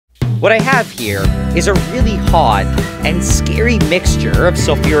What I have here is a really hot and scary mixture of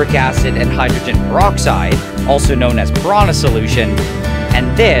sulfuric acid and hydrogen peroxide, also known as Piranha solution,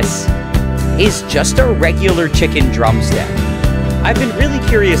 and this is just a regular chicken drumstick. I've been really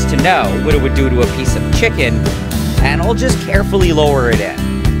curious to know what it would do to a piece of chicken, and I'll just carefully lower it in.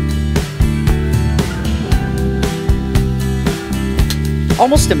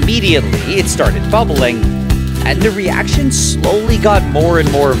 Almost immediately, it started bubbling, and the reaction slowly got more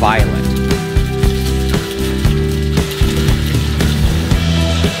and more violent.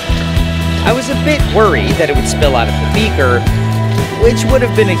 I was a bit worried that it would spill out of the beaker, which would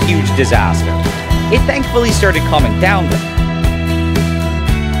have been a huge disaster. It thankfully started calming down though.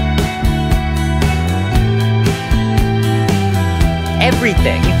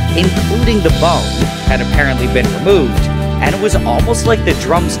 Everything, including the bone, had apparently been removed, and it was almost like the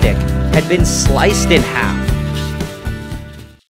drumstick had been sliced in half.